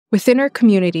Within our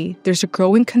community, there's a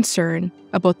growing concern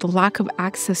about the lack of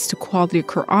access to quality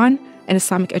Quran and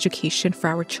Islamic education for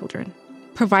our children.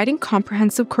 Providing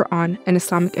comprehensive Quran and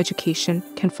Islamic education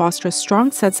can foster a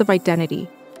strong sense of identity,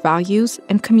 values,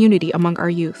 and community among our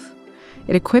youth.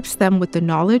 It equips them with the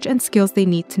knowledge and skills they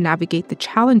need to navigate the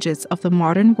challenges of the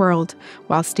modern world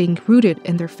while staying rooted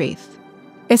in their faith.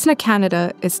 ISNA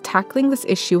Canada is tackling this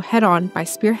issue head-on by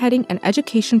spearheading an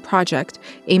education project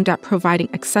aimed at providing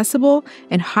accessible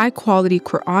and high-quality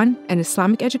Quran and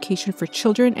Islamic education for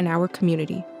children in our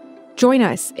community. Join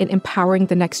us in empowering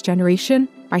the next generation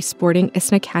by supporting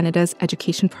ISNA Canada's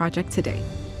education project today.